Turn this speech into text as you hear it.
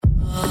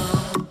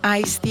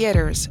ICE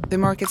Theaters, the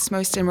market's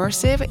most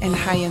immersive and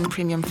high-end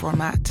premium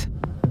format.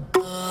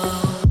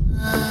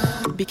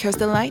 Because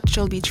the light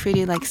shall be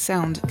treated like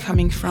sound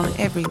coming from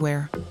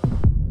everywhere.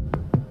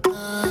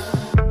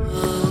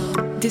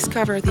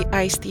 Discover the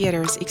ICE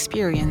Theaters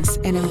experience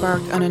and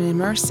embark on an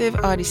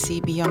immersive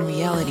odyssey beyond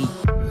reality.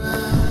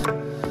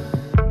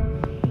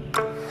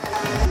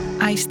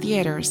 ICE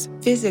Theaters.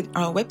 Visit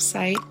our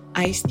website,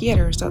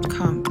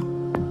 icetheaters.com.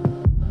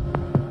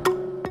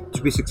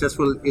 To be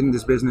successful in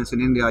this business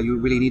in India, you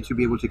really need to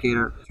be able to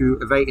cater to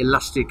a very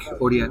elastic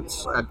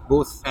audience at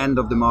both end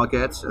of the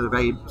market, a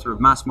very sort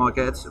of mass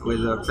market with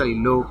a fairly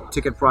low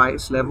ticket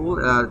price level,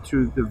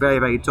 to the very,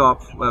 very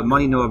top, where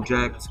money no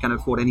object, can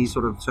afford any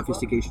sort of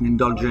sophistication,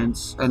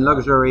 indulgence and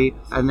luxury,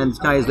 and then the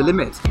sky is the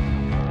limit.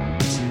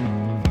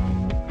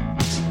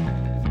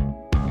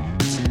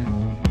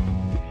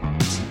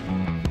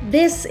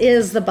 This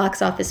is the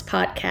Box Office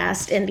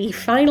Podcast and the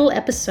final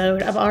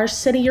episode of our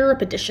Cine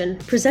Europe edition,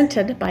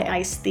 presented by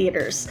ICE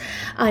Theaters.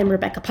 I'm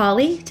Rebecca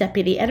Polly,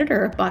 Deputy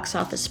Editor of Box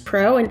Office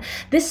Pro, and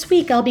this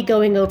week I'll be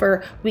going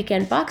over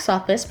weekend box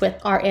office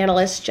with our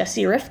analyst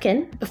Jesse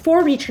Rifkin,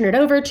 before we turn it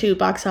over to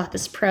Box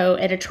Office Pro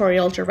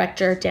Editorial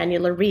Director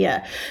Daniel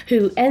Aria,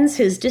 who ends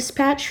his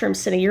dispatch from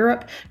Cine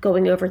Europe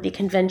going over the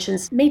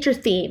convention's major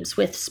themes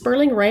with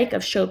Sperling Reich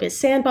of Showbiz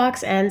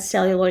Sandbox and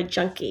Celluloid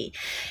Junkie.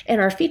 In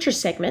our feature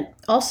segment,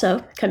 also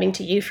coming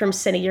to you from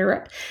Cine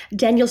Europe,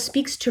 Daniel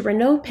speaks to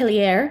Renaud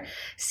Pellier,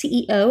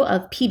 CEO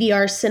of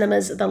PBR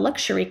Cinema's The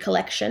Luxury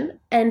Collection,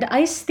 and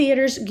ICE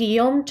Theaters'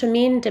 Guillaume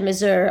Tomine de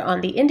Mesure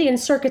on the Indian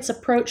circuit's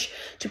approach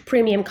to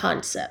premium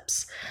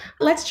concepts.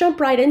 Let's jump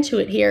right into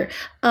it here.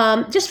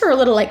 Just for a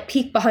little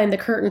peek behind the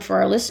curtain for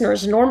our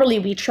listeners, normally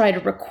we try to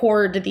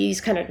record these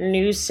kind of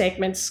news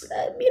segments,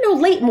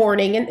 late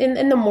morning,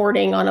 in the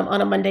morning on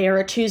a Monday or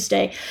a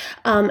Tuesday.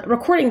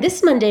 Recording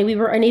this Monday, we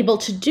were unable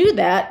to do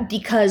that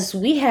because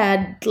we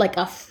had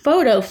a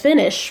photo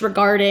finish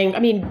regarding,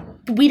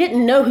 we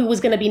didn't know who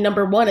was going to be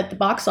number one at the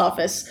box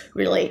office,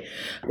 really,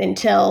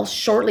 until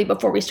shortly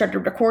before we started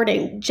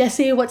recording.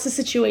 Jesse, what's the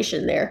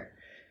situation there?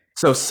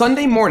 So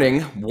Sunday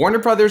morning, Warner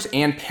Brothers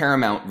and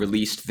Paramount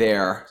released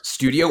their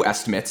studio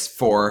estimates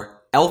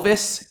for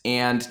Elvis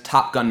and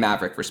Top Gun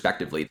Maverick,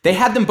 respectively. They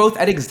had them both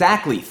at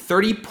exactly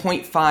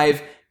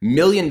 $30.5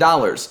 million.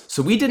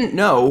 So we didn't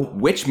know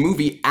which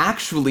movie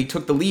actually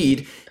took the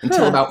lead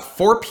until about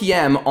 4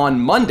 p.m. on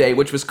Monday,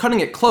 which was cutting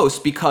it close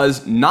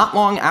because not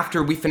long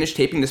after we finished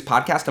taping this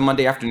podcast on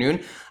Monday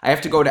afternoon, I have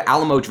to go to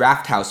Alamo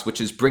Drafthouse,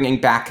 which is bringing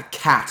back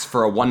Cats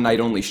for a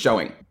one-night-only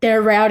showing.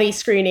 They're rowdy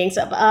screenings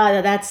of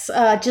that's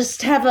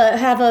just have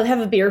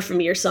a beer for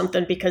me or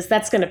something, because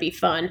that's going to be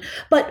fun.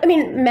 But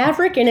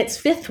Maverick in its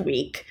fifth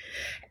week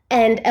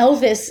and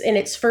Elvis in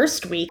its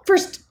first week.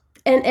 First,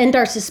 and end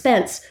our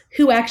suspense.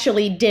 Who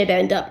actually did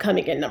end up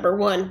coming in number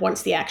one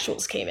once the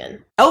actuals came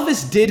in?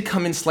 Elvis did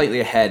come in slightly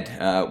ahead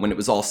when it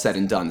was all said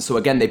and done. So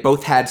again, they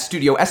both had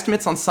studio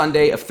estimates on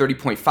Sunday of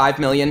 $30.5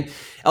 million.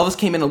 Elvis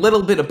came in a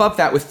little bit above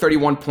that with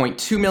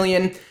 $31.2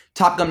 million.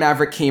 Top Gun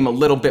Maverick came a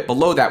little bit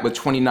below that with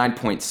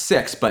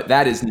 $29.6, but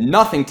that is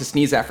nothing to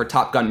sneeze at for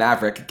Top Gun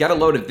Maverick. Get a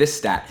load of this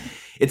stat.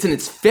 It's in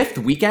its fifth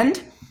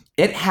weekend.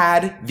 It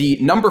had the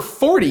number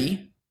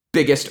 40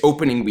 biggest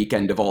opening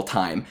weekend of all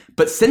time.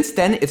 But since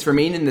then, it's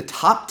remained in the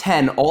top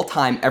 10 all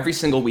time every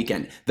single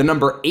weekend. The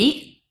number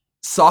 8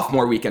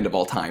 sophomore weekend of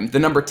all time. The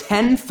number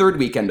 10 third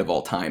weekend of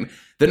all time.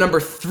 The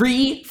number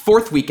 3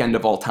 fourth weekend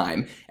of all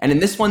time. And in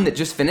this one that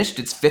just finished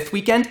its fifth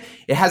weekend,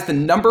 it has the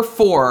number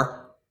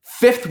 4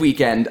 fifth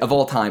weekend of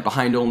all time,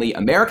 behind only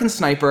American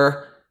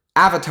Sniper,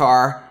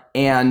 Avatar,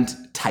 and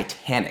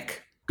Titanic.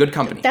 Good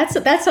company.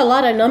 That's a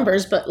lot of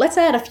numbers, but let's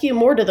add a few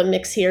more to the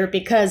mix here,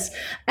 because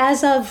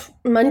as of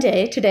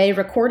Monday, today,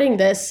 recording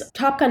this,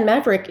 Top Gun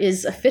Maverick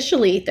is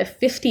officially the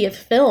 50th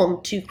film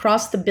to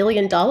cross the $1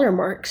 billion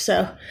mark.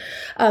 So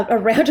a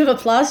round of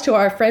applause to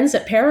our friends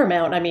at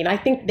Paramount. I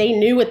think they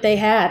knew what they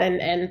had,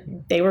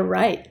 and they were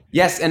right.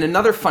 Yes, and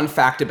another fun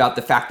fact about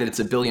the fact that it's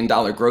a $1 billion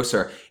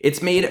grosser,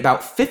 it's made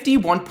about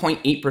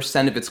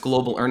 51.8% of its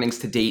global earnings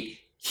to date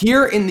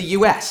here in the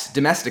US,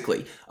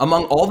 domestically.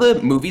 Among all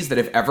the movies that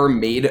have ever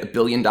made $1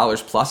 billion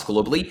plus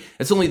globally,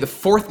 it's only the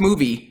fourth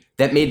movie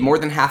that made more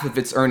than half of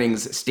its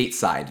earnings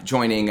stateside,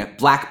 joining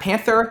Black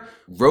Panther,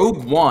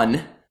 Rogue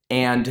One,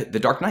 and The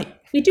Dark Knight.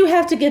 We do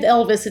have to give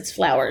Elvis its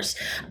flowers.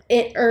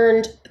 It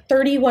earned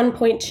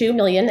 $31.2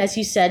 million, as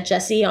you said,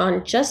 Jesse,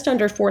 on just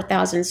under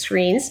 4,000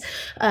 screens.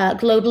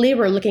 Globally,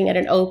 we're looking at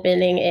an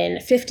opening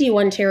in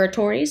 51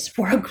 territories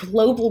for a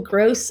global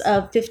gross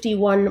of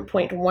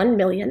 $51.1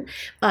 million.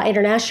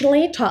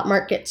 Internationally, top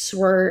markets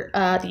were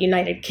the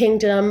United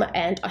Kingdom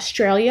and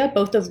Australia,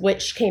 both of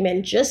which came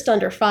in just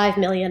under 5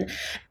 million.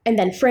 And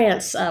then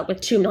France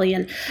with 2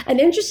 million. An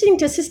interesting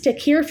statistic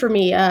here for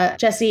me,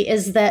 Jesse,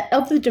 is that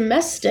of the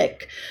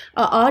domestic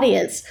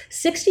audience,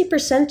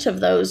 60%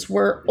 of those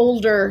were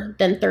older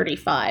than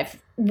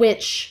 35,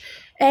 which,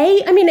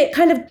 it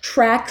kind of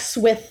tracks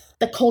with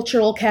the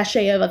cultural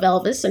cachet of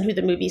Elvis and who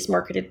the movie's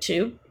marketed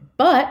to.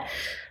 But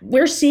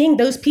we're seeing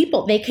those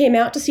people. They came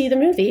out to see the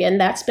movie,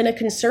 and that's been a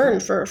concern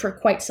for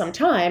quite some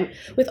time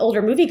with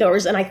older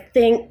moviegoers. And I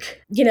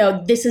think,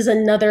 this is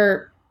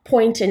another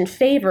point in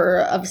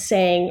favor of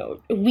saying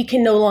we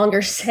can no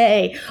longer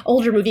say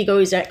older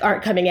moviegoers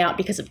aren't coming out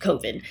because of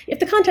COVID. If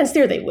the content's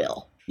there, they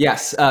will.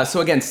 Yes. So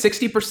again,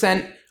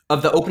 60%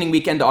 of the opening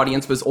weekend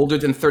audience was older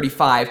than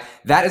 35.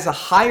 That is a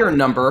higher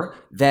number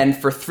than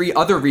for 3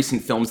 other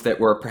recent films that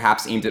were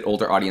perhaps aimed at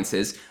older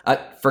audiences.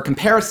 For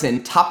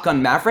comparison, Top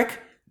Gun Maverick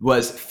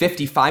was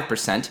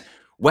 55%.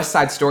 West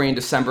Side Story in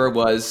December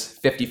was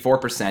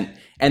 54%.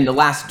 And The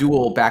Last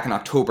Duel back in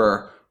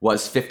October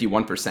was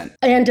 51%.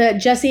 And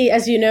Jesse,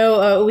 as you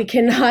know, we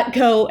cannot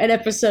go an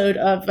episode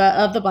of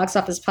the Box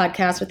Office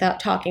Podcast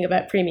without talking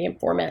about premium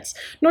formats,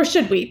 nor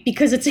should we,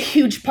 because it's a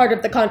huge part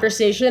of the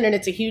conversation and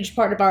it's a huge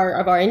part of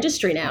our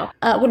industry now.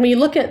 When we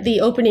look at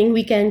the opening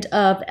weekend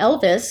of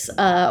Elvis,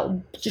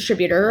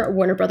 distributor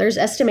Warner Brothers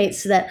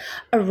estimates that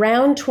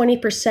around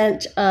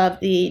 20% of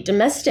the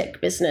domestic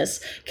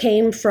business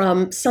came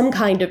from some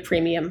kind of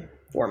premium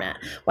format,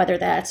 whether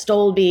that's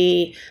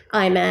Dolby,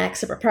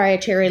 IMAX, a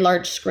proprietary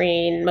large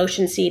screen,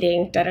 motion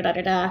seating,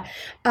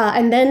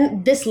 and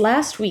then this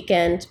last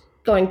weekend,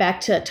 going back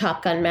to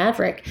Top Gun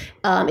Maverick,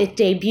 it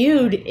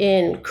debuted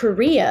in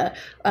Korea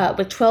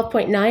with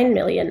 12.9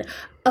 million,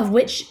 of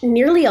which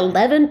nearly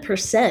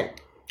 11%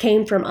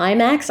 came from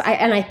IMAX.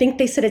 And I think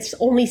they said it's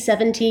only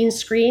 17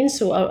 screens,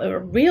 so a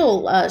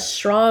real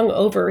strong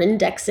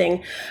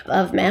over-indexing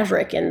of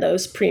Maverick in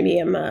those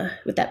premium,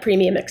 with that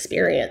premium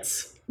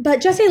experience. But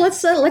Jesse,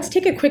 let's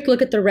take a quick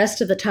look at the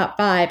rest of the top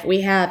 5.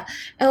 We have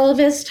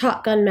Elvis,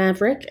 Top Gun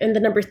Maverick, in the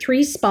number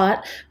 3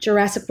 spot,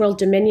 Jurassic World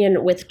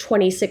Dominion with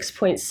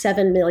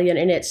 26.7 million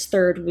in its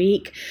third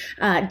week,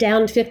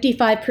 down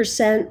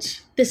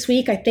 55% this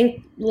week. I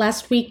think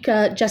last week,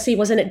 Jesse,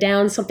 wasn't it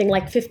down something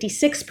like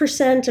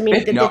 56%? I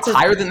mean, no,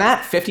 higher than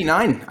that,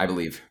 59, I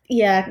believe.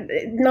 Yeah,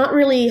 not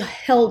really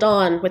held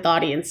on with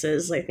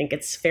audiences, I think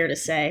it's fair to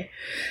say.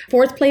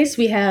 Fourth place,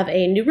 we have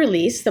a new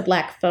release, The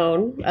Black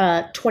Phone,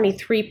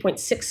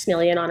 23.6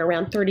 million on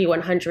around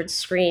 3,100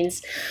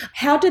 screens.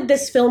 How did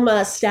this film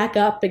stack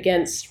up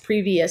against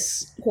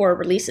previous horror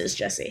releases,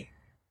 Jesse?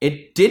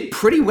 It did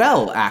pretty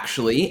well,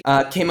 actually.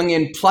 Came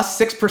in plus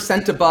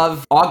 6%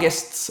 above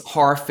August's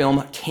horror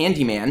film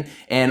Candyman,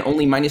 and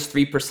only minus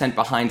 3%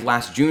 behind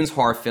last June's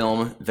horror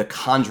film The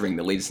Conjuring,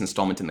 the latest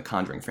installment in the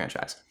Conjuring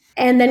franchise.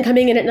 And then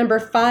coming in at number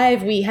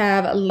 5, we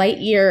have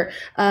Lightyear,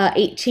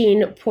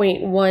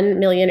 18.1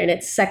 million in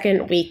its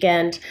second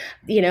weekend.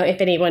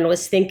 If anyone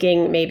was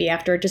thinking maybe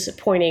after a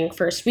disappointing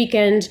first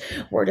weekend,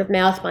 word of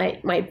mouth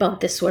might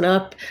bump this one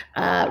up.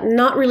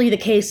 Not really the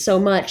case so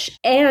much.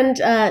 And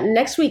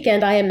next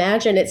weekend, I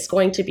imagine it's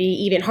going to be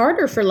even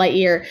harder for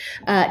Lightyear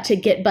to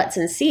get butts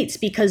and seats,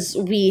 because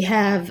we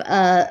have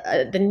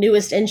the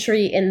newest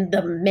entry in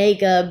the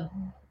mega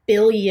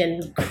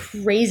billion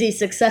crazy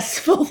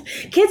successful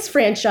kids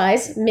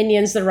franchise,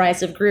 Minions: The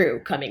Rise of Gru,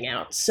 coming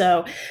out.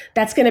 So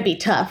that's going to be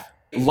tough.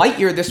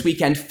 Lightyear this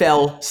weekend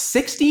fell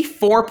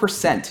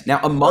 64%.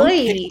 Now, among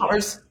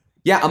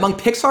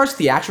Pixar's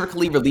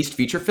theatrically released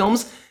feature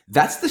films,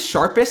 that's the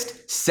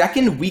sharpest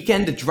second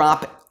weekend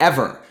drop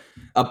ever,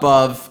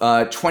 above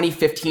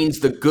 2015's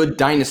The Good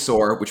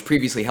Dinosaur, which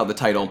previously held the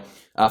title,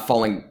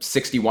 falling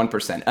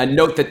 61%.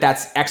 Note that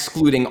that's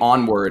excluding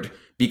Onward,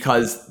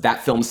 because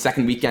that film's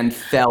second weekend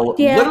fell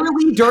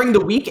literally during the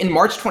week in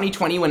March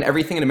 2020 when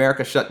everything in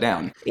America shut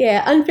down.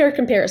 Yeah, unfair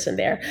comparison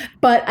there.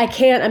 But I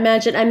can't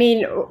imagine. I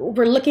mean,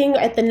 we're looking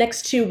at the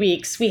next 2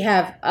 weeks. We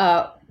have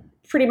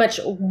pretty much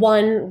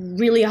one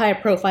really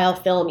high-profile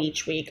film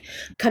each week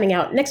coming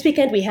out. Next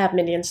weekend, we have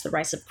Minions: The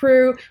Rise of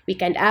Gru.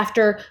 Weekend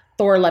after,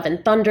 Thor: Love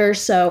and Thunder.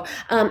 So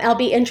I'll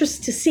be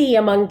interested to see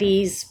among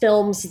these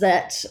films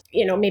that,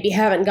 maybe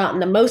haven't gotten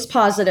the most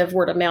positive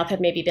word of mouth, have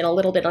maybe been a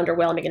little bit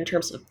underwhelming in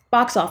terms of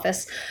box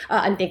office.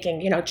 I'm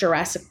thinking,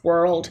 Jurassic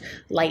World,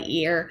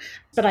 Lightyear.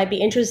 But I'd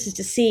be interested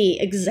to see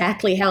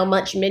exactly how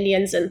much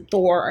Minions and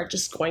Thor are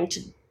just going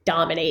to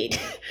dominate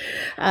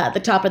the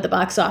top of the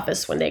box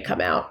office when they come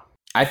out.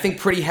 I think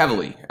pretty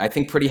heavily.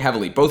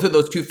 Both of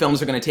those two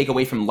films are going to take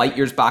away from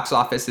Lightyear's box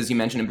office, as you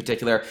mentioned in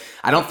particular.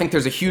 I don't think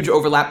there's a huge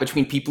overlap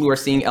between people who are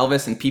seeing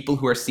Elvis and people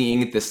who are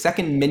seeing the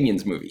second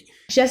Minions movie.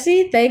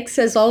 Jesse, thanks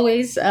as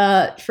always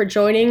for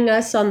joining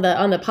us on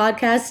the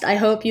podcast. I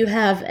hope you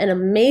have an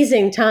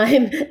amazing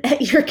time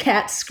at your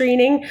cat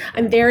screening.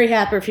 I'm very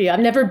happy for you. I've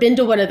never been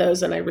to one of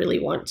those, and I really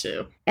want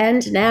to.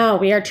 And now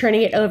we are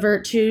turning it over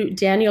to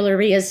Daniel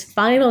Aria's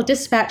final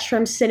dispatch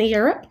from Cine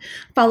Europe,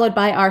 followed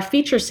by our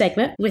feature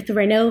segment with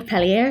Renaud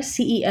Palliere,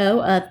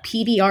 CEO of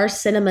PVR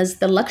Cinemas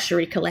The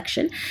Luxury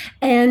Collection,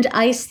 and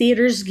ICE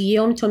Theatre's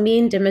Guillaume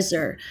Thomine de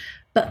Mazur.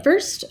 But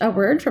first, a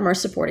word from our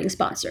supporting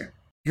sponsor.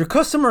 Your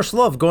customers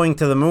love going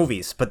to the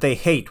movies, but they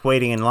hate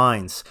waiting in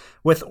lines.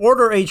 With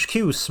Order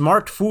HQ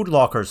smart food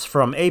lockers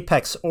from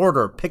Apex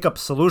Order Pickup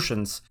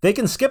Solutions, they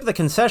can skip the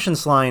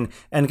concessions line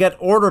and get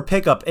order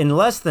pickup in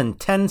less than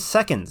 10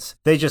 seconds.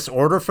 They just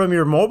order from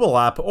your mobile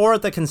app or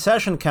at the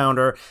concession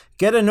counter,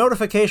 get a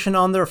notification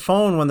on their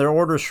phone when their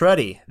order's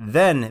ready.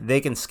 Then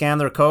they can scan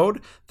their code,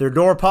 their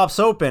door pops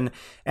open,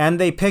 and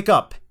they pick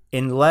up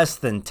in less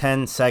than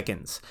 10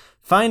 seconds.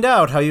 Find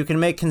out how you can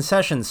make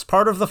concessions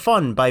part of the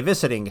fun by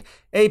visiting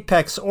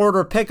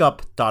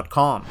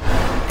apexorderpickup.com.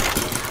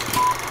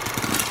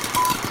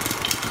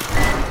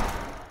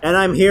 And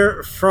I'm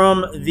here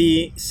from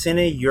the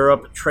Cine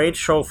Europe trade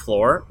show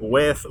floor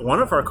with one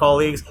of our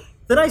colleagues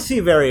that I see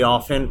very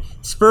often,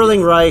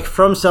 Sperling Reich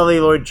from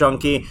Celluloid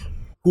Junkie,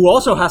 who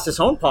also has his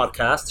own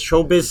podcast,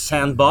 Showbiz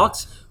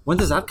Sandbox. When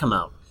does that come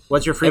out?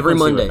 What's your frequency?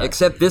 Every Monday,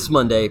 except this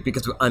Monday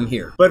because I'm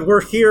here. But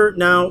we're here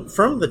now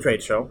from the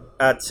trade show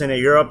at Cine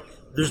Europe.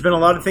 There's been a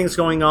lot of things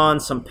going on,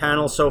 some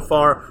panels so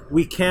far.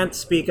 We can't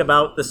speak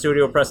about the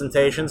studio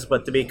presentations,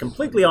 but to be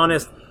completely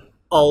honest,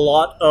 a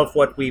lot of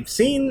what we've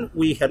seen,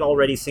 we had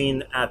already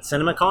seen at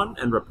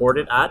CinemaCon and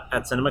reported at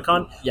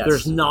CinemaCon. Yes.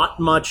 There's not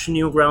much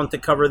new ground to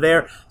cover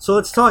there. So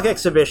let's talk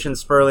exhibitions,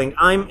 Sperling.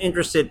 I'm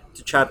interested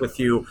to chat with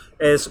you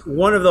as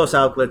one of those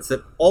outlets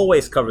that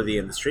always cover the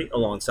industry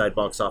alongside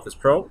Box Office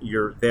Pro.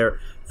 You're there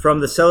from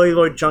the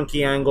Celluloid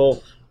Junkie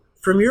angle.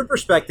 From your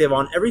perspective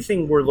on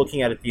everything we're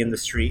looking at the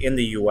industry in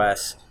the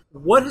US,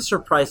 what has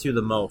surprised you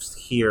the most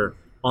here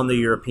on the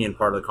European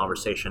part of the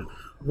conversation?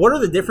 What are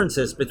the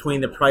differences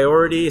between the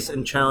priorities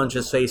and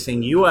challenges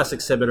facing US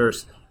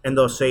exhibitors and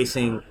those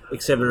facing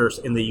exhibitors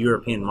in the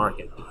European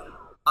market?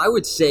 I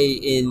would say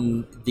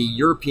in the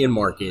European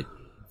market,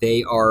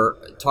 they are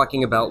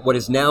talking about what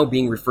is now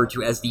being referred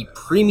to as the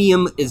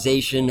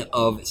premiumization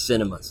of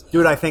cinemas.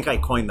 Dude, I think I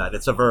coined that.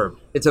 It's a verb.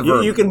 It's a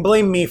verb. You can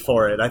blame me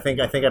for it. I think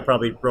I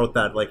probably wrote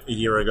that like a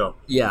year ago.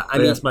 Yeah, I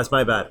mean, mean, that's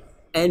my bad.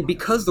 And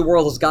because the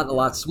world has gotten a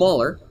lot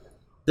smaller,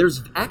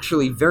 there's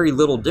actually very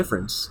little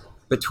difference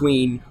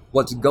between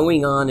what's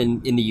going on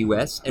in the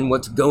US and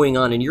what's going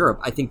on in Europe.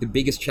 I think the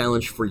biggest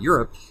challenge for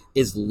Europe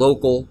is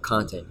local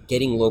content,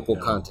 getting local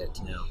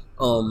content. Yeah.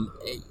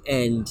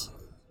 And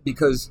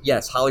because,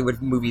 yes,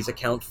 Hollywood movies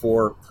account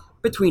for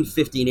between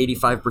 50 and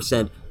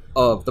 85%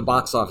 of the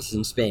box office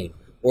in Spain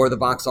or the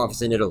box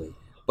office in Italy.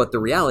 But the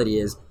reality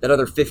is that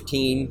other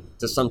 15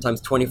 to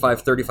sometimes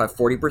 25, 35,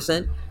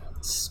 40%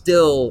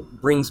 still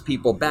brings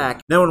people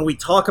back. Now, when we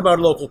talk about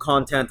local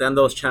content and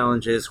those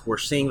challenges, we're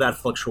seeing that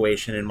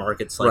fluctuation in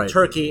markets like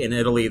Turkey and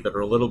Italy that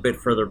are a little bit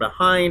further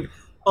behind.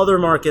 Other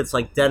markets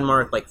like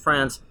Denmark, like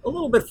France, a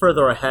little bit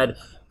further ahead.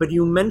 But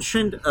you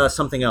mentioned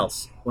something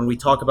else when we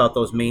talk about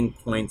those main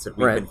points that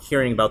we've been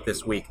hearing about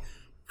this week.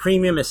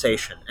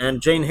 Premiumization.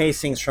 And Jane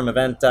Hastings from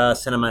Eventa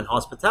Cinema and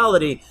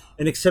Hospitality,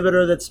 an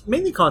exhibitor that's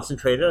mainly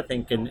concentrated, I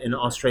think, in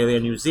Australia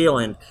and New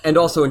Zealand. And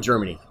also in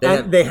Germany.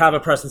 They have a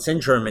presence in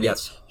Germany.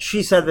 Yes.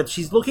 She said that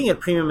she's looking at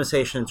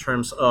premiumization in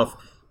terms of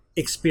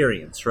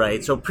experience,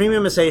 right? So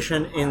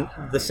premiumization in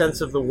the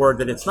sense of the word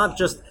that it's not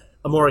just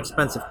a more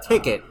expensive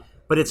ticket,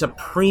 but it's a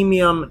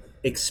premium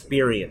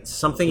experience,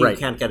 something you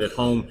can't get at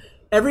home.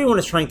 Everyone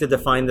is trying to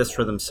define this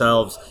for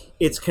themselves.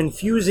 It's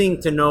confusing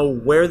to know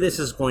where this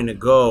is going to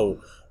go,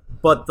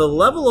 but the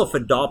level of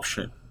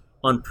adoption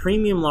on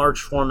premium large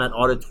format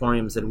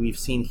auditoriums that we've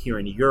seen here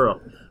in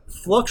Europe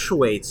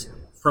fluctuates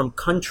from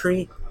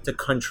country to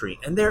country.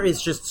 And there is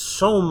just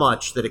so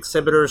much that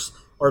exhibitors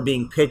are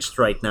being pitched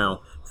right now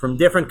from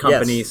different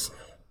companies.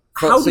 Yes.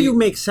 How do you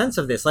make sense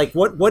of this? Like,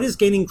 what is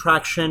gaining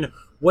traction?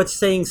 What's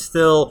staying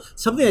still?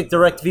 Something like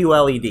DirectView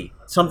LED,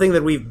 something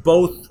that we've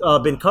both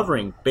been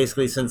covering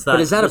basically since that.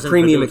 But is that a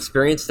premium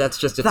experience? That's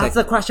just a That's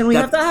the question we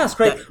have to ask,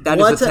 right? That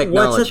is a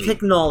technology. What's a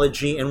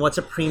technology and what's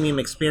a premium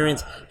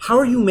experience? How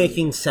are you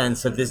making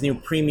sense of this new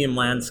premium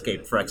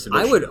landscape for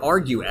exhibition? I would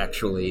argue,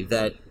 actually,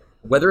 that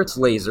whether it's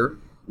laser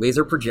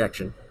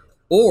projection,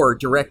 or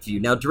DirectView.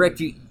 Now,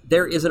 DirectView,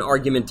 there is an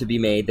argument to be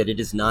made that it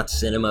is not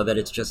cinema, that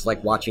it's just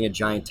like watching a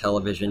giant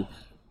television.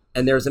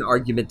 And there's an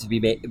argument to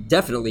be made,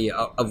 definitely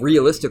a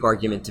realistic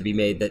argument to be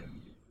made, that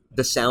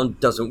the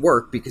sound doesn't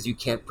work because you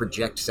can't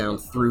project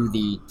sound through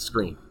the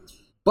screen.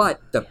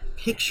 But the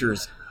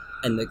pictures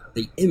and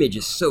the image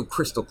is so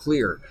crystal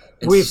clear.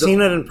 We've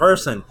seen it in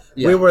person.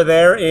 Yeah. We were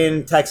there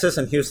in Texas,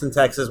 in Houston,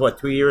 Texas,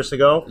 2 years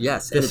ago?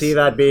 Yes. To see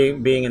that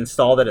being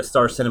installed at a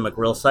Star Cinema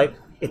Grill site.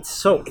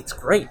 It's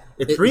great.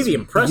 It's really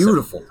impressive.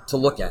 Beautiful to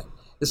look at.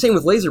 The same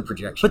with laser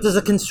projection. But does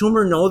a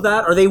consumer know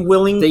that? Are they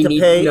willing to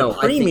pay a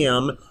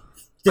premium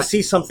to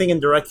see something in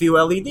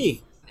DirectView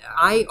LED?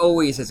 I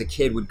always, as a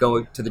kid, would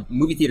go to the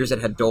movie theaters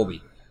that had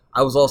Dolby.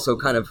 I was also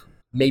kind of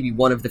maybe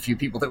one of the few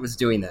people that was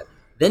doing that.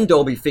 Then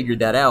Dolby figured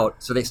that out,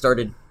 so they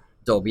started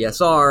Dolby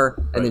SR,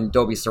 and then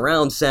Dolby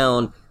Surround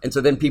Sound, and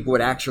so then people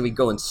would actually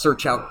go and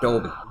search out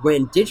Dolby.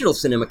 When digital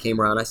cinema came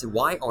around, I said,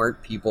 why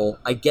aren't people,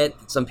 I get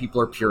that some people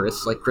are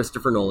purists, like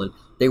Christopher Nolan,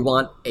 they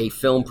want a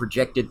film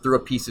projected through a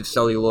piece of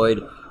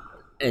celluloid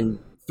and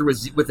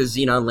with a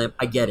xenon lamp,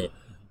 I get it.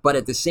 But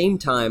at the same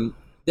time,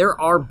 there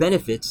are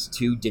benefits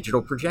to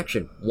digital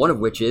projection, one of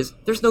which is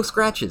there's no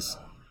scratches.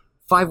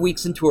 5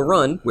 weeks into a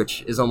run,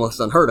 which is almost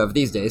unheard of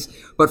these days,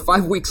 but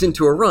 5 weeks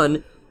into a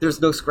run, there's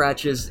no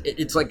scratches.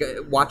 It's like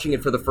watching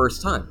it for the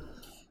first time.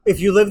 If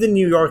you lived in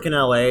New York and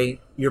LA,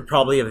 you're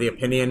probably of the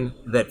opinion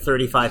that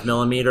 35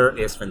 millimeter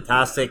is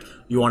fantastic.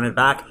 You want it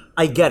back.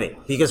 I get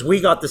it, because we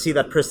got to see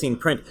that pristine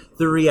print.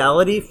 The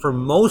reality for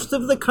most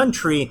of the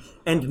country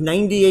and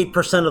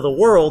 98% of the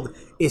world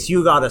is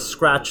you got a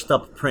scratched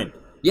up print.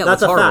 Yeah,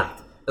 that's a horrible.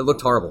 fact. It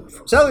looked horrible.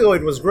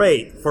 Celluloid was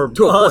great for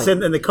us in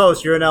the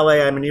coast. You're in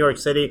LA, I'm in New York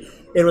City.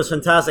 It was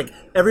fantastic.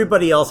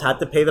 Everybody else had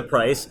to pay the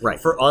price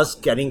for us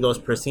getting those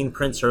pristine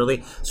prints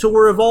early. So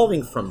we're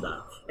evolving from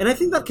that. And I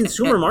think that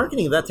consumer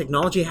marketing of that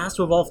technology has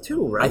to evolve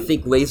too, right? I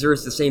think laser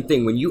is the same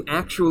thing. When you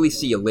actually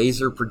see a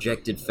laser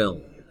projected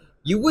film,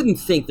 you wouldn't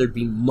think there'd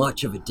be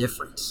much of a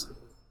difference.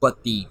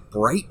 But the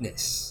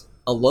brightness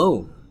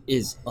alone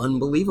is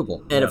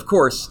unbelievable. And of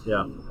course,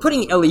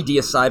 putting LED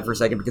aside for a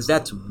second, because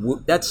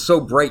that's so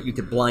bright you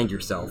could blind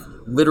yourself,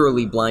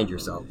 literally blind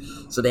yourself.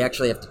 So they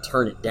actually have to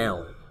turn it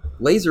down.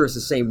 Laser is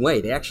the same way.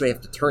 They actually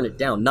have to turn it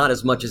down, not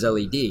as much as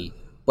LED,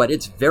 but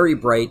it's very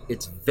bright,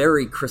 it's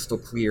very crystal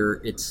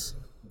clear,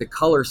 the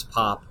colors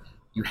pop,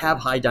 you have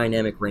high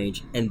dynamic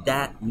range, and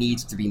that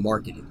needs to be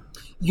marketed.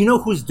 You know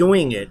who's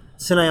doing it?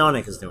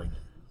 Cinionic is doing it.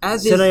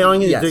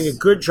 Cinionic is doing a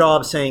good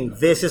job saying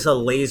this is a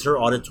laser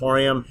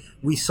auditorium.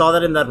 We saw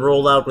that in that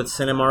rollout with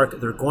Cinemark.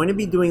 They're going to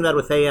be doing that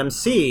with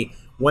AMC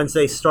once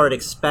they start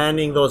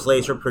expanding those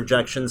laser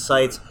projection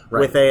sites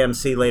with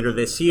AMC later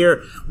this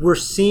year. We're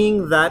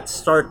seeing that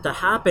start to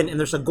happen, and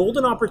there's a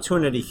golden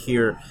opportunity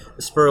here,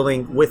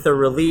 Sperling, with the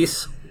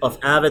release of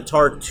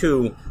Avatar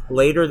 2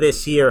 later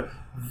this year.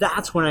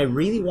 That's when I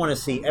really want to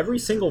see every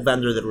single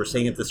vendor that we're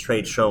seeing at this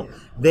trade show.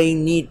 They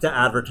need to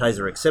advertise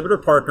their exhibitor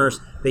partners.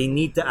 They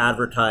need to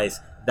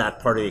advertise that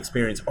part of the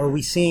experience. Are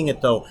we seeing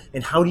it though?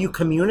 And how do you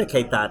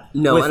communicate that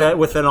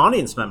with an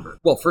audience member?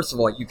 Well, first of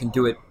all, you can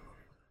do it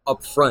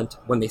up front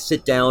when they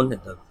sit down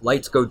and the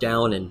lights go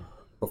down, and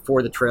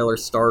before the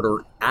trailers start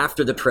or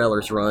after the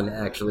trailers run,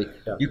 actually.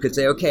 You could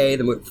say, okay,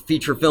 the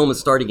feature film is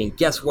starting, and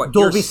guess what?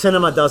 Dolby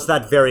Cinema does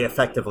that very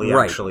effectively,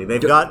 actually.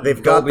 They've got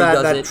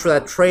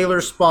that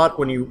trailer spot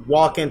when you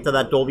walk into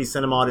that Dolby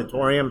Cinema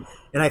auditorium,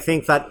 and I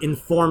think that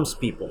informs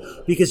people.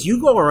 Because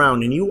you go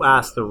around and you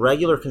ask the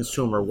regular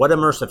consumer what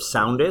immersive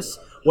sound is,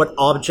 what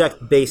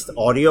object-based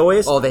audio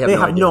is, they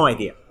have no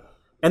idea.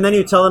 And then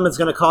you tell them it's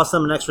going to cost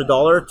them an extra $1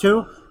 or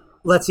 $2.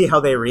 Let's see how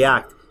they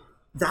react.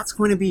 That's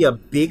going to be a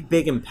big,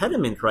 big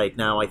impediment right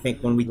now, I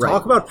think. When we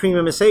talk about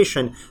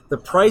premiumization, the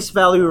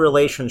price-value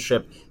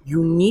relationship,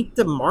 you need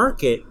to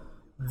market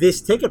this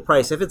ticket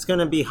price, if it's going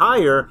to be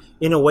higher,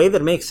 in a way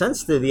that makes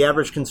sense to the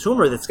average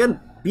consumer that's getting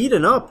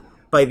beaten up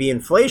by the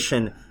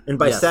inflation and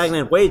by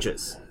stagnant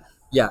wages.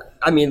 Yeah,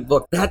 I mean,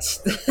 look, that's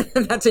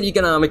an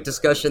economic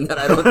discussion that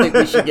I don't think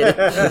we should get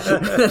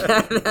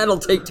into. That'll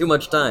take too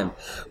much time.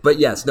 But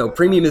yes, no,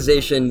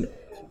 premiumization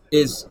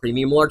is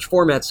premium large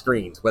format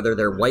screens, whether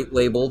they're white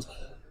labeled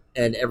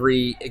and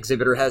every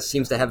exhibitor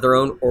seems to have their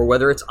own, or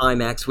whether it's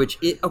IMAX,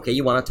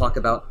 you want to talk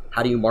about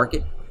how do you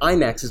market?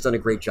 IMAX has done a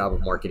great job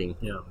of marketing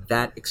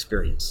that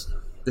experience.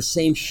 The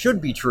same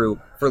should be true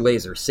for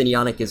laser.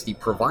 Cinionic is the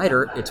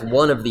provider. It's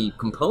one of the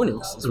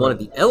components, it's one of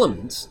the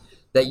elements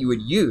that you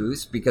would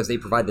use because they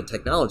provide the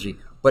technology,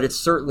 but it's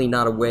certainly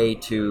not a way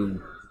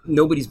to,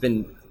 nobody's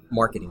been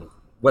marketing it.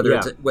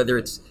 Whether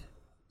it's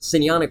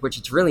Cinionic, which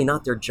it's really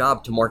not their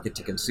job to market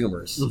to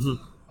consumers,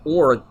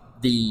 or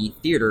the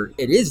theater,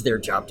 it is their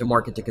job to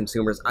market to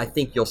consumers. I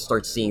think you'll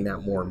start seeing that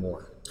more and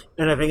more.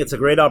 And I think it's a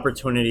great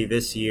opportunity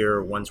this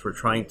year, once we're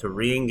trying to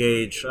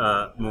re-engage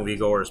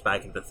moviegoers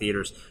back into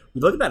theaters.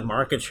 We look at that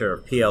market share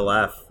of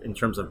PLF in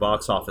terms of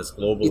box office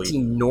globally. It's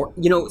enormous.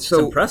 It's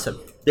impressive.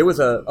 There was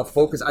a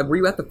focus. Were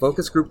you at the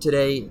focus group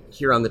today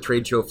here on the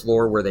trade show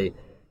floor where they...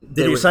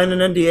 Did you sign an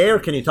NDA, or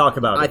can you talk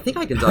about it? I think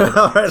I can talk about it.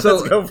 All right,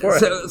 let's go for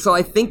it. So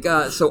I think,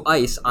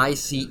 ICE,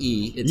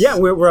 I-C-E.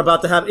 We're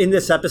about to have, in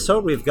this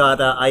episode, we've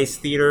got ICE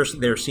Theaters,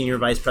 their Senior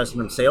Vice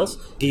President of Sales,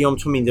 Guillaume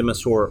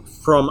Twomine-Demassour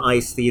from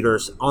ICE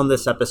Theaters, on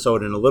this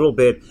episode in a little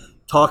bit,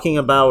 talking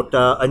about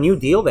a new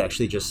deal they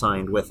actually just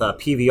signed with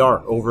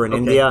PVR over in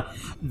India.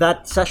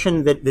 That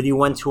session that you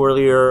went to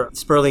earlier,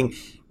 Sperling,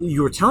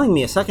 you were telling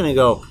me a second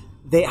ago,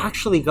 they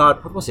actually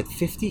got,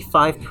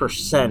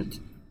 55%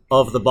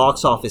 of the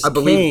box office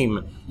came,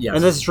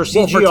 and this is for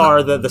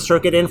CGR, the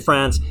circuit in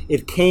France.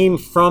 It came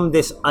from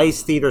this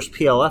ICE Theaters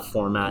PLF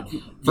format.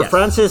 For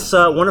France's,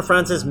 one of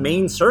France's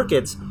main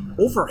circuits,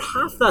 over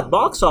half that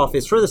box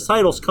office for this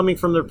title's coming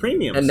from their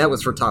premiums. And that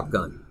was for Top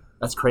Gun.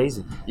 That's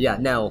crazy. Yeah,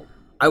 now,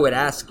 I would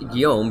ask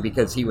Guillaume,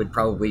 because he would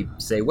probably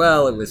say,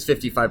 well, it was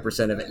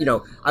 55% of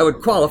it. I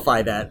would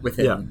qualify that with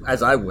him,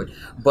 as I would.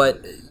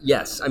 But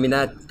yes, I mean,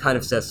 that kind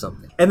of says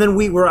something. And then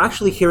we were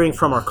actually hearing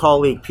from our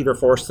colleague, Peter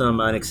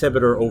Forstam, an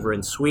exhibitor over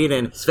in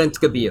Sweden.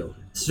 Svenska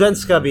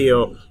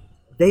Bio.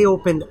 They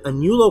opened a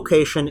new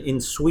location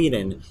in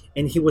Sweden,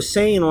 and he was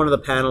saying in one of the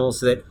panels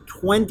that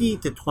 20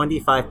 to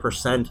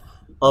 25%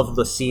 of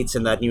the seats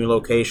in that new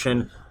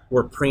location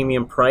were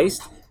premium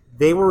priced.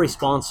 they were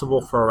responsible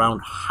for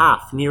around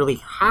nearly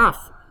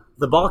half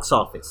the box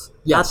office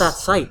at that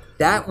site.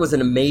 That was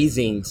an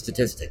amazing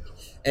statistic.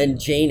 And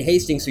Jane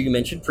Hastings, who you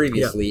mentioned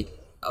previously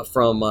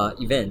from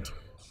Event,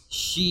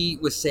 she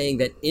was saying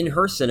that in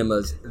her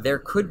cinemas, there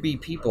could be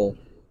people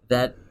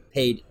that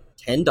paid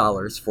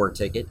 $10 for a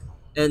ticket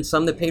and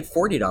some that paid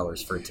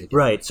 $40 for a ticket.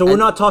 Right. So we're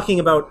not talking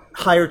about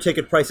higher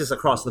ticket prices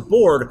across the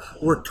board.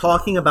 We're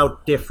talking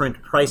about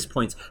different price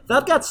points.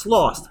 That gets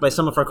lost by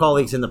some of our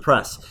colleagues in the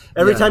press.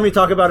 Every time you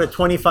talk about a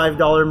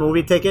 $25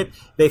 movie ticket,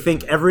 they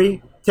think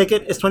every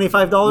ticket is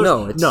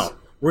 $25? No.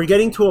 We're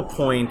getting to a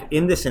point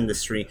in this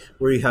industry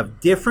where you have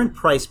different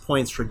price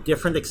points for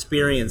different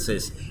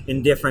experiences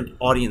in different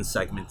audience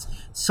segments.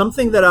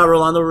 Something that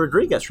Rolando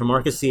Rodriguez from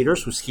Marcus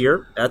Theaters, who's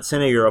here at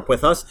Cine Europe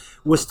with us,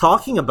 was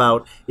talking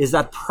about is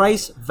that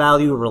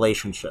price-value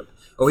relationship.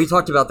 Oh, he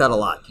talked about that a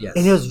lot, yes.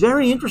 And it was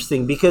very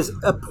interesting because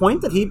a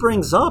point that he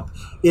brings up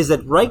is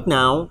that right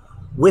now,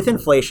 with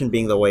inflation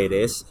being the way it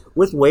is,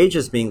 with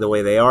wages being the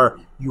way they are,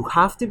 you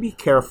have to be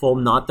careful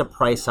not to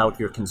price out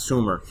your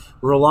consumer.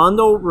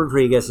 Rolando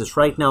Rodriguez is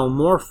right now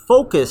more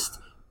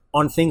focused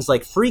on things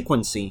like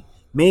frequency,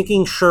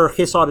 making sure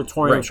his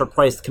auditoriums are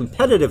priced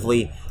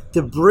competitively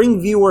to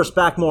bring viewers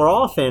back more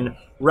often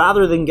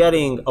rather than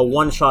getting a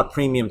one-shot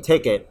premium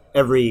ticket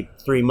every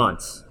 3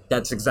 months.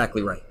 That's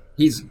exactly right.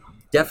 He's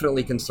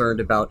definitely concerned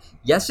about,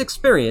 yes,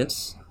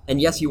 experience,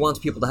 and yes, he wants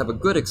people to have a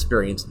good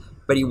experience,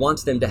 but he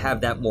wants them to have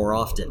that more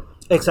often.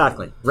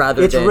 Exactly.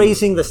 It's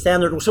raising the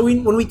standard. So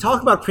when we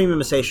talk about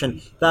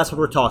premiumization, that's what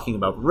we're talking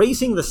about.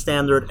 Raising the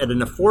standard at an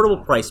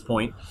affordable price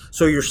point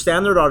so your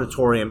standard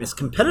auditorium is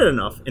competitive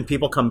enough and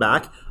people come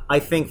back. I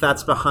think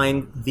that's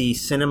behind the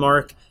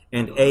Cinemark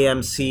and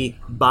AMC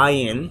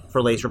buy-in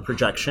for laser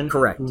projection.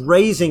 Correct.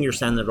 Raising your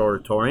standard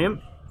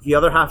auditorium. The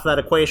other half of that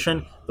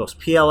equation, those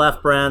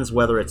PLF brands,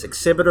 whether it's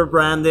exhibitor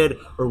branded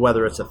or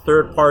whether it's a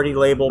third-party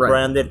label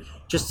branded,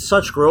 just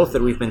such growth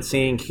that we've been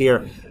seeing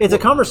here. It's a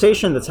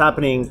conversation that's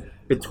happening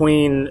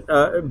between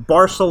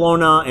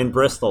Barcelona and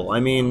Bristol. I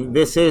mean,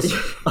 this is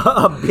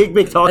a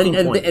big talking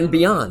point. And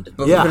beyond.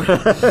 Yeah.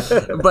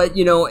 But,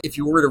 if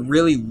you were to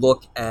really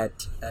look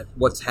at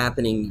what's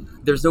happening,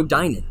 there's no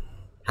dine-in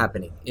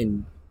happening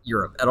in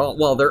Europe at all.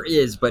 Well, there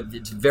is, but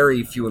it's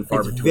very few and far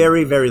between. It's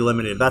very, very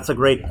limited. That's a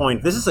great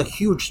point. This is a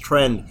huge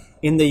trend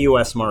in the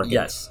U.S. market.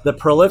 Yes. The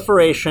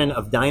proliferation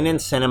of dine-in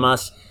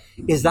cinemas.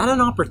 Is that an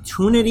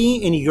opportunity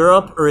in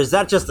Europe, or is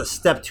that just a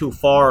step too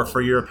far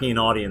for European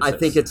audiences? I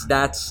think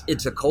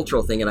it's a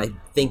cultural thing, and I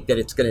think that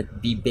it's going to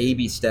be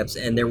baby steps,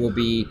 and there will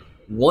be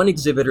one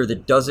exhibitor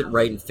that does it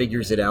right and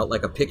figures it out,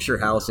 like a Picture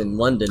House in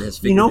London has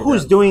figured it out. You know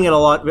who's doing it a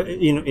lot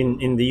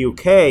in the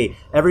UK?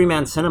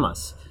 Everyman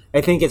Cinemas. I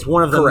think it's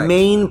one of the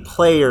main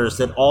players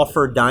that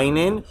offer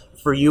dine-in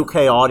for UK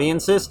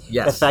audiences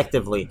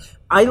effectively.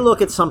 I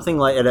look at something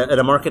like at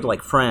a market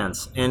like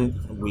France, and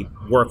we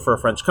work for a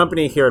French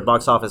company here at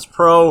Box Office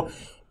Pro.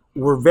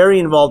 We're very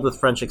involved with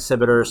French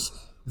exhibitors.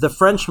 The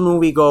French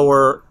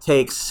moviegoer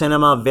takes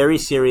cinema very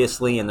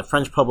seriously, and the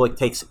French public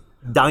takes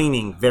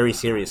dining very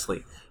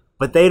seriously.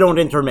 But they don't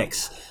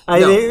intermix.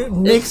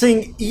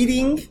 Mixing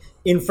eating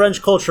in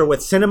French culture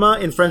with cinema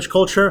in French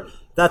culture,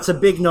 that's a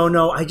big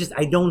no-no. I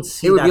don't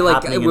see that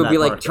happening. It would be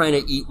like trying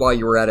to eat while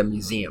you were at a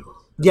museum.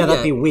 Yeah,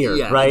 that'd be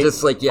weird, right?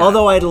 Just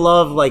Although I'd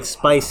love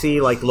spicy,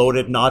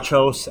 loaded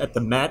nachos at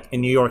the Met in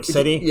New York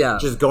City. Yeah.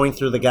 Just going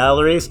through the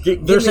galleries.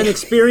 There's an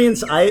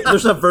experience.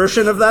 There's a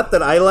version of that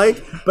I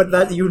like, but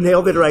that you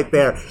nailed it right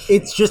there.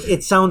 It's just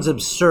it sounds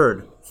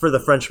absurd for the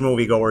French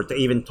moviegoer to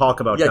even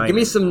talk about. Yeah, give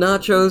me some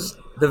nachos,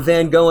 the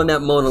Van Gogh, and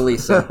that Mona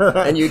Lisa,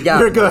 and you got.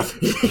 You're good.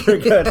 You're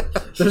good.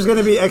 There's going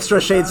to be extra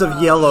shades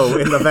of yellow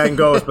in the Van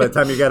Goghs by the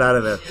time you get out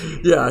of there.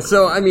 Yeah,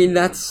 so I mean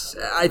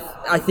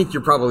I think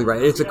you're probably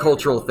right. It's a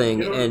cultural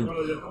thing, and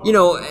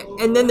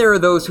and then there are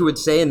those who would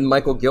say, and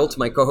Michael Gilt,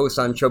 my co-host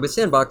on Showbiz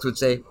Sandbox, would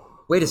say,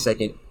 wait a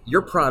second,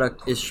 your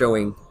product is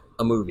showing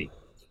a movie,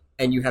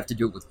 and you have to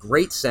do it with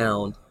great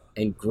sound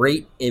and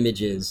great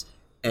images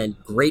and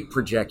great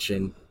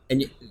projection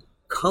and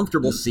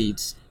comfortable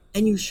seats,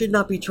 and you should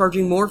not be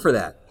charging more for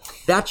that.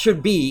 That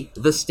should be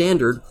the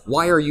standard.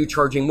 Why are you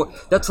charging more?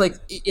 That's like,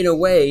 in a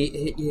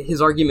way,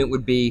 his argument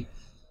would be,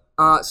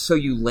 so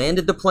you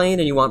landed the plane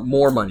and you want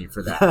more money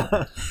for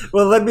that.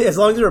 Well, as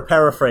long as we're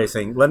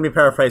paraphrasing, let me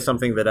paraphrase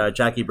something that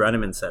Jackie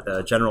Brenneman said,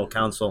 General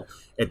Counsel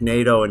at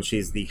NATO, and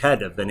she's the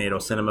head of the NATO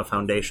Cinema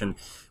Foundation.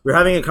 We were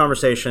having a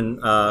conversation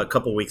a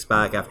couple weeks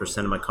back after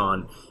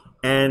CinemaCon,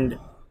 and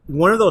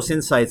one of those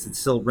insights that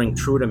still ring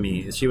true to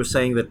me is she was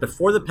saying that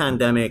before the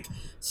pandemic,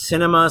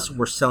 cinemas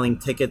were selling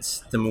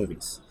tickets to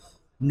movies.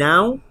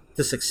 Now,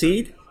 to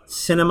succeed,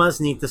 cinemas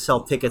need to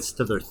sell tickets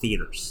to their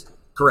theaters.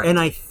 Correct. And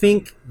I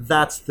think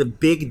that's the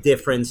big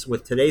difference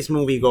with today's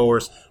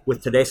moviegoers,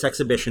 with today's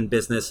exhibition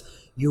business.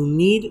 You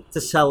need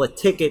to sell a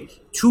ticket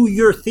to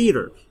your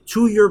theater,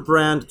 to your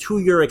brand, to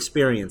your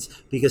experience.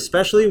 Because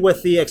especially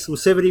with the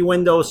exclusivity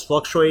windows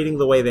fluctuating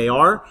the way they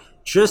are,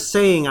 just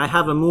saying I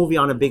have a movie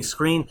on a big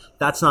screen,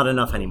 that's not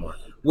enough anymore.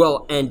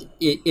 Well, and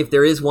if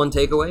there is one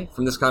takeaway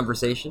from this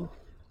conversation,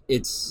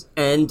 it's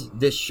end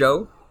this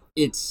show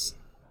It's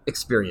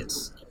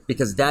experience,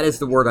 because that is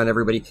the word on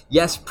everybody.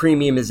 Yes,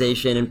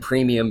 premiumization and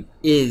premium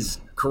is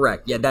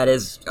correct. Yeah, that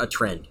is a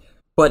trend.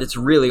 But it's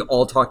really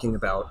all talking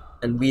about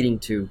and leading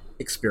to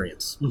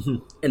experience.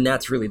 And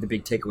that's really the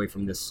big takeaway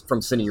from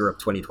Cine Europe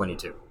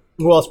 2022.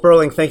 Well,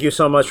 Sperling, thank you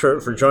so much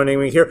for joining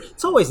me here.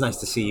 It's always nice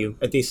to see you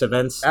at these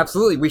events.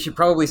 Absolutely. We should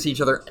probably see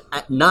each other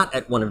not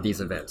at one of these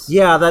events.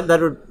 Yeah,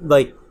 that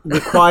would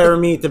require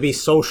me to be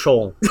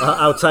social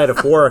outside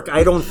of work.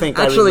 I don't think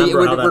actually it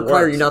would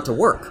require you not to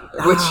work.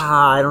 Which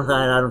I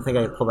don't think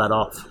I could pull that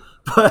off.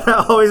 But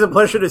always a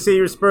pleasure to see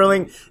you,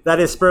 Sperling.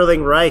 That is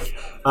Sperling Reich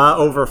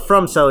over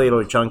from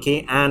Celluloid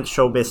Junkie and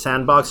Showbiz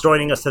Sandbox,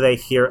 joining us today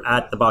here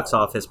at the Box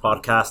Office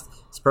Podcast.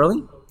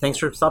 Sperling, thanks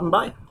for stopping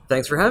by.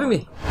 Thanks for having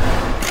me.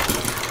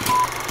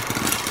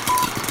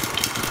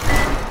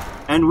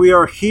 And we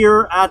are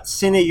here at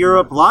Cine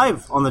Europe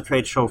live on the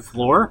trade show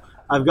floor.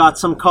 I've got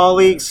some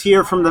colleagues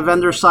here from the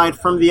vendor side,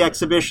 from the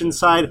exhibition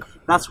side.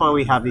 That's why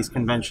we have these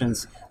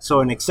conventions.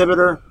 So an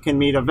exhibitor can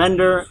meet a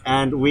vendor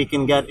and we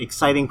can get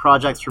exciting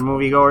projects for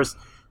moviegoers.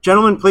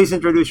 Gentlemen, please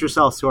introduce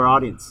yourselves to our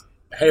audience.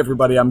 Hey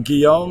everybody, I'm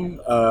Guillaume,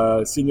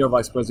 Senior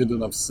Vice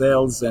President of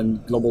Sales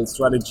and Global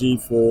Strategy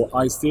for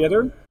ICE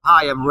Theatre.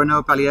 Hi, I'm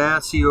Renaud Palliere,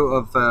 CEO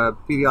of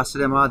PVR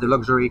Cinema, the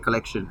luxury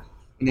collection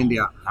in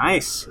India.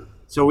 Nice.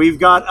 So we've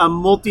got a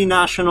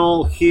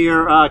multinational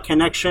here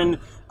connection,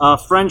 a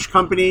French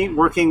company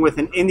working with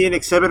an Indian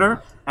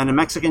exhibitor and a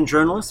Mexican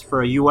journalist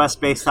for a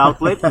US-based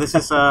outlet. This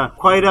is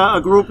quite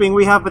a grouping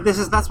we have, but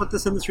that's what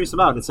this industry is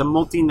about. It's a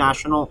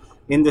multinational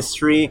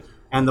industry,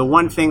 and the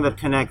one thing that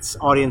connects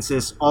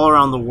audiences all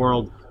around the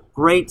world,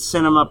 great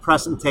cinema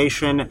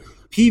presentation,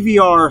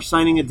 PVR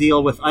signing a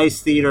deal with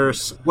ICE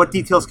Theaters. What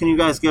details can you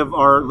guys give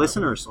our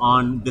listeners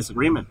on this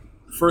agreement?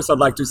 First, I'd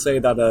like to say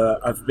that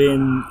I've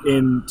been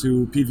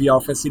into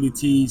PVR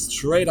facilities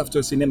straight after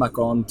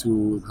CinemaCon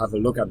to have a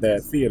look at their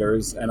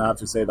theaters, and I have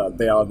to say that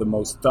they are the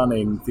most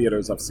stunning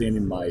theaters I've seen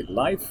in my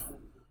life.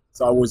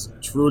 So I was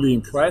truly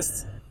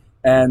impressed,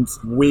 and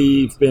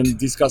we've been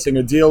discussing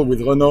a deal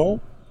with Renault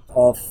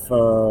of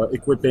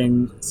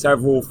equipping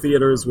several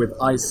theaters with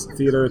ICE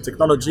theater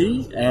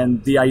technology,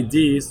 and the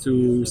idea is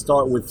to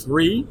start with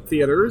 3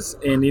 theaters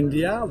in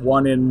India,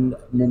 one in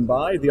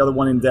Mumbai, the other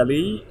one in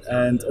Delhi,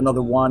 and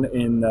another one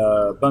in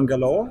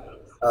Bangalore,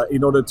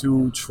 in order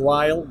to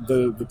trial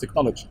the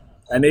technology.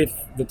 And if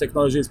the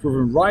technology is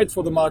proven right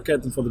for the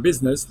market and for the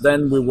business,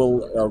 then we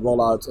will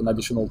roll out an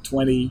additional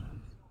 20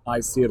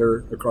 ICE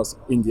theater across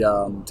India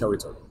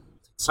territory.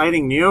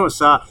 Exciting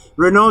news.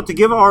 Renaud, to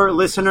give our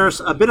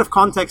listeners a bit of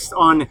context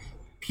on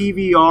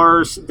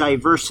PVR's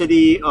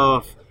diversity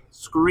of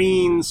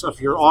screens,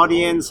 of your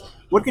audience,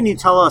 what can you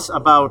tell us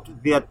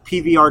about the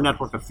PVR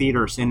network of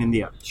theaters in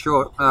India?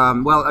 Sure.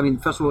 Well, I mean,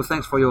 first of all,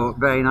 thanks for your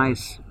very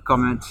nice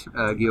comment,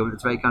 Guillaume.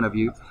 It's very kind of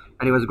you.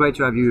 And it was great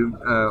to have you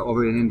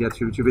over in India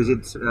to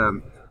visit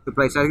the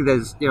place. I think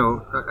there's,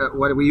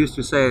 what we used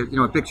to say,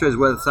 a picture is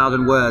worth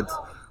 1,000 words.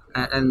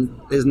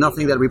 And there's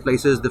nothing that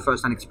replaces the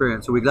first-hand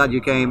experience. So we're glad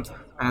you came,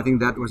 and I think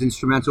that was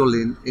instrumental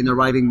in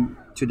arriving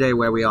today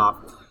where we are.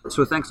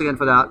 So thanks again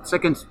for that.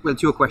 Second, well,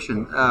 to your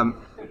question,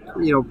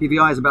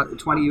 PVR is about a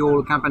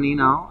 20-year-old company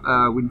now.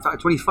 In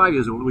fact, 25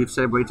 years old. We've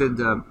celebrated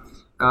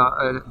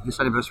this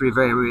anniversary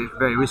very,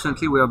 very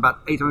recently. We're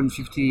about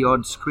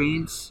 850-odd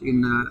screens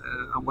in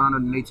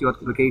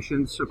 180-odd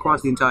locations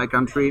across the entire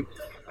country.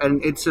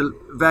 And it's a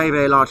very,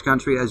 very large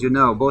country, as you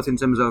know, both in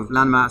terms of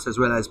landmass as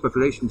well as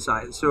population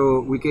size. So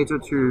we cater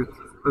to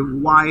a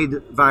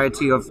wide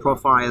variety of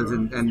profiles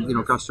and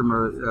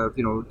customer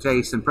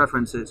tastes and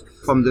preferences,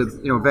 from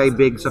the very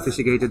big,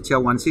 sophisticated tier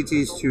 1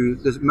 cities to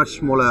the much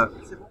smaller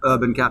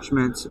urban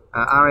catchment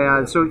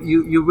areas. So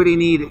you really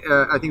need,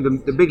 I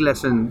think the big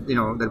lesson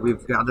that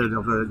we've gathered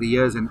over the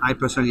years, and I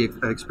personally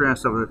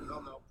experienced over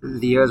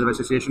the years of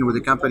association with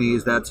the company,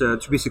 is that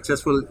to be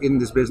successful in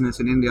this business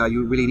in India,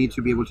 you really need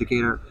to be able to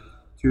cater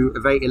to a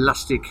very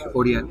elastic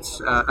audience,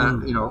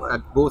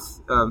 at both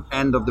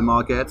end of the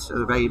market,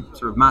 a very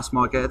sort of mass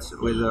market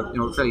with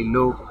a fairly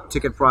low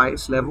ticket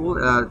price level,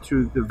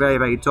 to the very,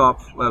 very top,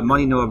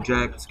 money no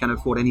object, can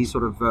afford any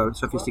sort of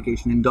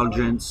sophistication,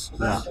 indulgence,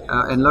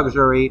 and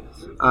luxury,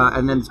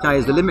 and then the sky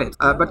is the limit.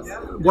 But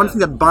one thing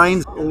that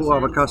binds all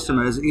of our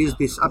customers is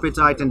this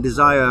appetite and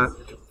desire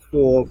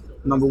for,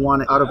 number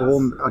one,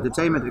 out-of-home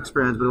entertainment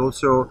experience, but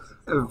also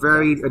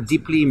a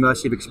deeply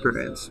immersive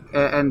experience.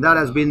 And that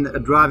has been a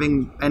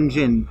driving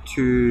engine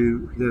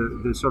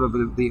to the sort of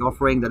the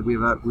offering that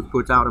we've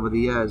put out over the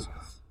years.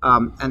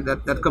 And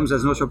that comes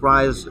as no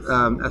surprise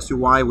as to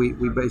why we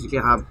basically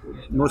have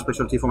no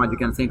specialty format you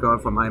can think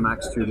of, from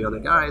IMAX to the other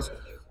guys.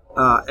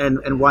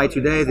 And why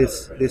today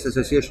this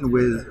association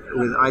with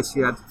ICE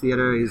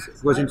Theatre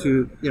goes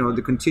into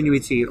the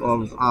continuity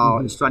of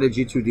our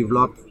strategy to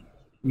develop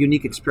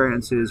unique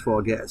experiences for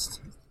our guests.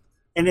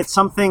 And it's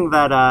something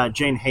that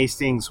Jane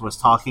Hastings was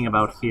talking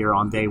about here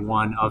on day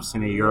one of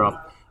Cine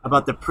Europe,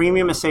 about the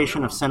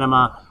premiumization of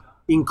cinema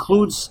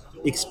includes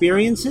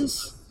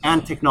experiences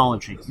and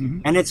technology.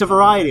 And it's a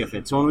variety of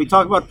it. So when we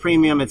talk about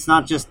premium, it's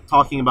not just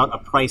talking about a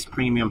price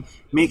premium,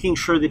 making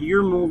sure that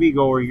your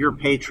moviegoer, your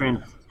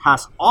patron,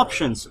 has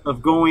options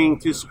of going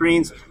to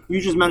screens.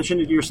 You just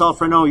mentioned it yourself,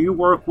 Renaud. You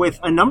work with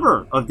a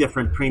number of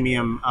different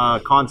premium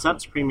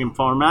concepts, premium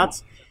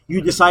formats.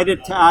 You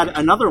decided to add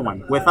another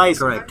one with ICE.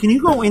 Correct. Can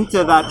you go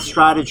into that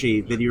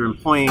strategy that you're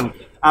employing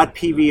at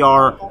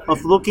PVR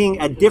of looking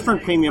at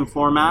different premium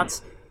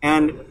formats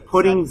and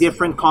putting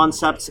different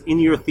concepts in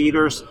your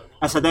theaters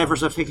as a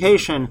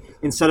diversification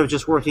instead of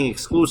just working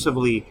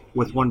exclusively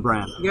with one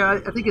brand? Yeah,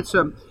 I think it's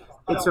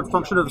a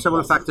function of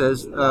several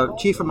factors.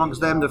 Chief amongst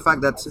them, the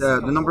fact that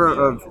the number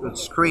of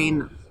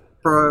screen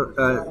per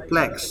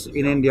plex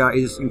in India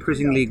is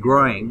increasingly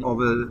growing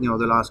over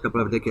the last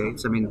couple of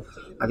decades. I mean,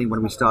 I think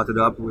when we started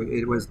up,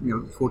 it was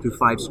 4 to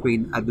 5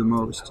 screen at the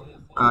most.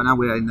 Now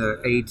we're in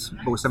the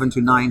 8 or 7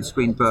 to 9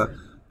 screen per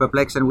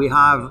plex, and we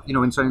have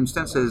in some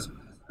instances.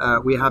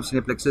 We have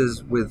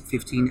cineplexes with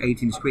 15,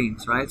 18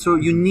 screens, right? So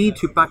you need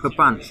to pack a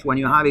punch. When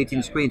you have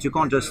 18 screens, you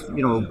can't just,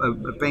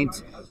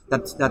 paint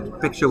that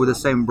picture with the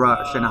same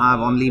brush and have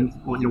only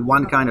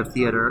one kind of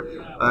theater,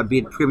 be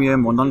it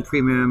premium or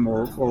non-premium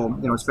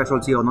or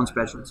specialty or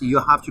non-specialty. You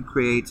have to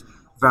create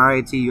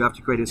variety. You have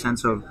to create a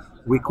sense of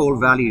recall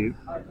value,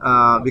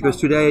 because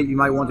today you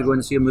might want to go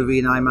and see a movie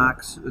in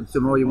IMAX.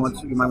 Tomorrow you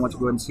might want to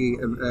go and see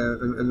a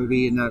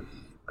movie in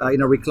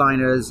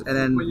recliners, and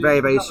then very,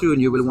 very soon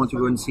you will want to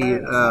go and see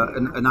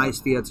a nice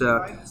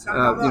theater,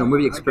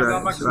 movie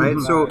experience, right?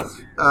 So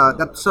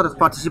that sort of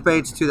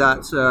participates to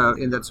that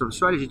in that sort of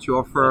strategy to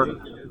offer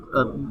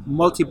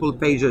multiple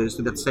pages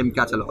to that same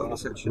catalog,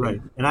 essentially.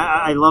 Right, and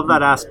I love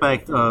that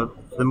aspect of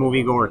the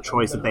moviegoer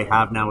choice that they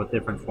have now with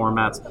different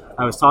formats.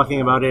 I was talking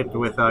about it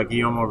with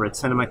Guillaume over at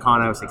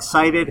CinemaCon. I was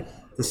excited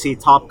to see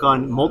Top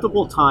Gun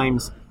multiple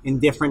times in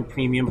different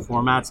premium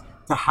formats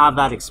to have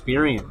that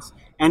experience.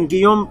 And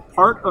Guillaume,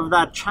 part of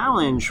that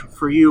challenge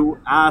for you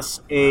as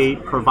a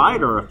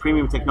provider of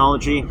premium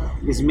technology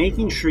is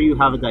making sure you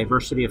have a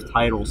diversity of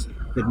titles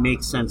that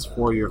make sense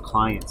for your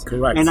clients.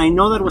 Correct. And I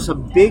know that was a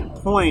big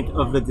point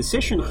of the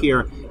decision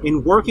here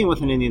in working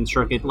with an Indian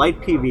circuit like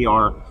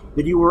PVR,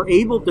 that you were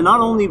able to not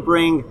only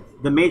bring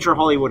the major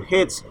Hollywood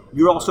hits,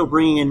 you're also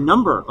bringing a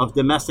number of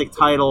domestic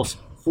titles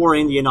for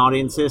Indian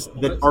audiences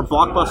that are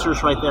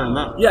blockbusters right there and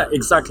then. Yeah,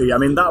 exactly. I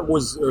mean, that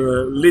was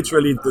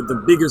literally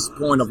the biggest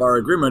point of our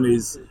agreement,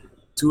 is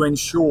to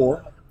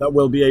ensure that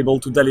we'll be able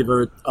to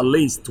deliver at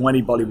least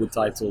 20 Bollywood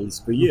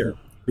titles per year.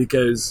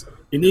 Because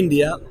in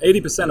India,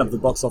 80% of the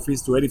box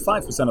office to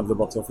 85% of the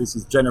box office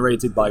is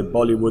generated by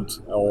Bollywood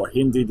or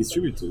Hindi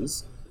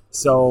distributors.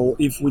 So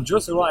if we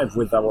just arrive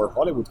with our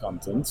Hollywood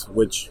content,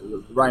 which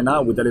right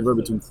now we deliver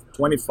between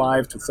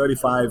 25 to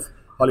 35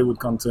 Hollywood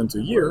content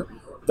a year,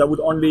 that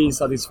would only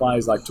satisfy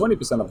like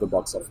 20% of the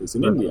box office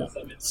in India.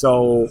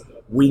 So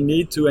we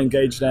need to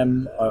engage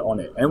them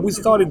on it. And we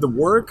started the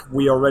work.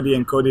 We already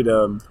encoded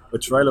a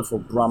trailer for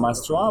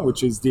Brahmastra,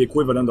 which is the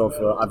equivalent of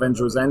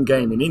Avengers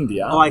Endgame in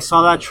India. Oh, I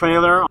saw that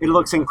trailer. It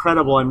looks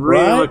incredible. I'm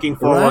really looking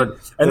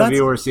forward to the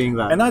viewer seeing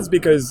that. And that's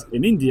because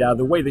in India,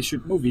 the way they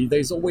shoot movie,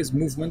 there's always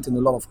movement and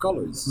a lot of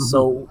colors. Mm-hmm.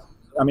 So,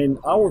 I mean,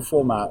 our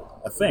format,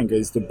 I think,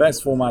 is the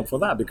best format for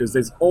that, because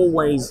there's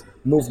always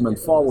movement,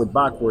 forward,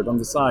 backward, on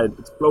the side,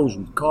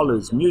 explosion,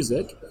 colors,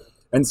 music.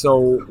 And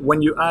so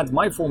when you add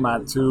my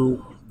format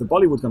to the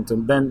Bollywood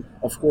content, then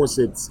of course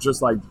it's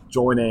just like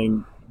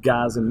joining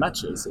gas and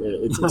matches.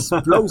 It's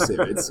explosive.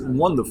 It's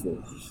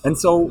wonderful. And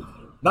so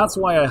that's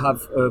why I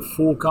have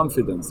full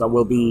confidence that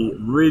we'll be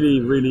really,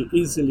 really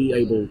easily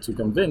able to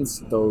convince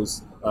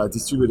those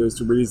distributors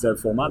to release their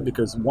format,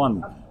 because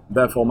one,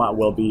 their format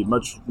will be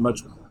much,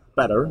 much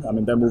better. I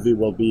mean, their movie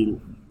will be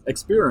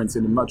experienced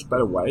in a much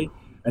better way.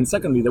 And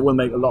secondly, they will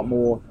make a lot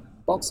more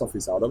box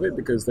office out of it,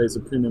 because there's a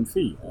premium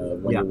fee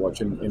when you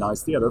watch in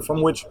ICE Theatre,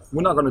 from which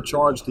we're not going to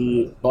charge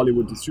the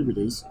Bollywood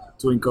distributors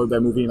to encode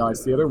their movie in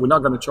ICE Theatre. We're not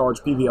going to charge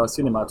PVR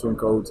Cinema to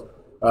encode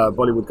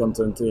Bollywood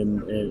content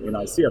in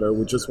ICE Theatre.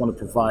 We just want to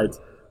provide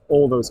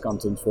all those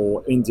content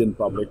for Indian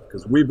public,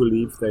 because we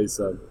believe there's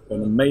an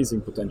amazing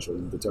potential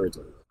in the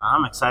territory.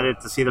 I'm excited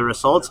to see the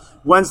results.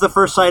 When's the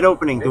first site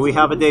opening? Do we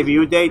have a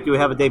debut date? Do we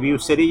have a debut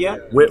city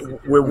yet?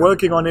 We're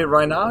working on it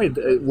right now.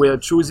 We're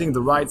choosing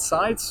the right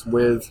sites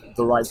with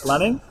the right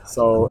planning.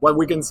 So what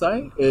we can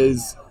say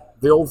is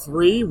the all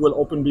three will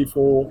open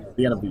before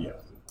the end of the year.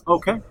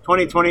 Okay,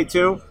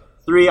 2022,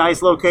 3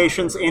 ICE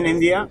locations in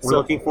India. We're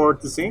looking forward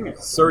to seeing it.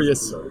 Sir,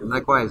 yes, sir.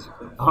 Likewise.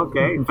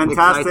 Okay,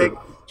 fantastic.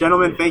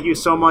 Gentlemen, thank you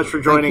so much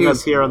for joining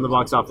us here on the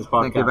Box Office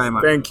Podcast. Thank you very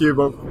much. Thank you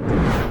both.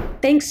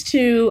 Thanks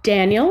to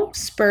Daniel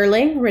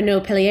Sperling, Renaud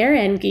Pellier,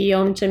 and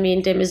Guillaume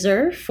Jamin de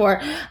Mesure for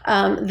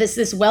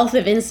this wealth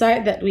of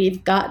insight that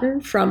we've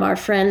gotten from our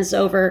friends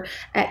over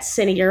at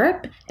Cine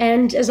Europe.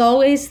 And as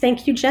always,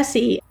 thank you,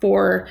 Jesse,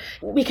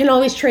 we can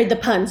always trade the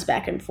puns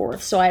back and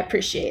forth, so I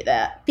appreciate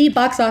that. The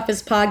Box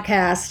Office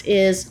Podcast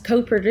is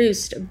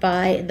co-produced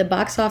by the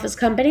Box Office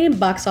Company,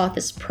 Box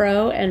Office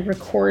Pro, and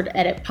Record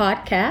Edit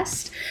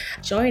Podcast.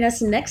 Join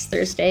us next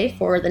Thursday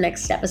for the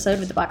next episode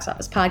of the Box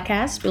Office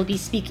Podcast. We'll be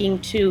speaking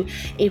to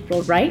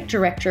April Wright,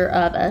 director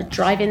of a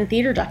drive-in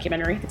theater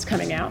documentary that's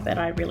coming out that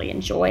I really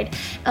enjoyed.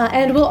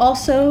 And we'll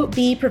also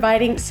be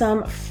providing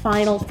some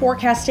final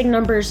forecasting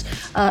numbers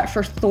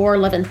for Thor: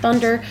 Love and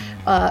Thunder.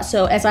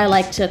 So as I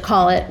like to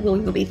call it, we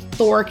will be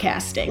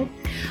Thorcasting.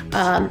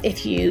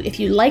 If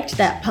you liked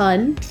that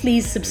pun,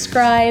 please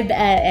subscribe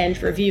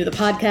and review the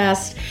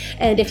podcast.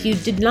 And if you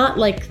did not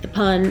like the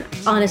pun,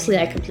 honestly,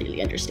 I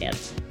completely understand.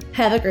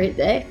 Have a great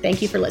day.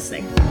 Thank you for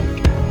listening.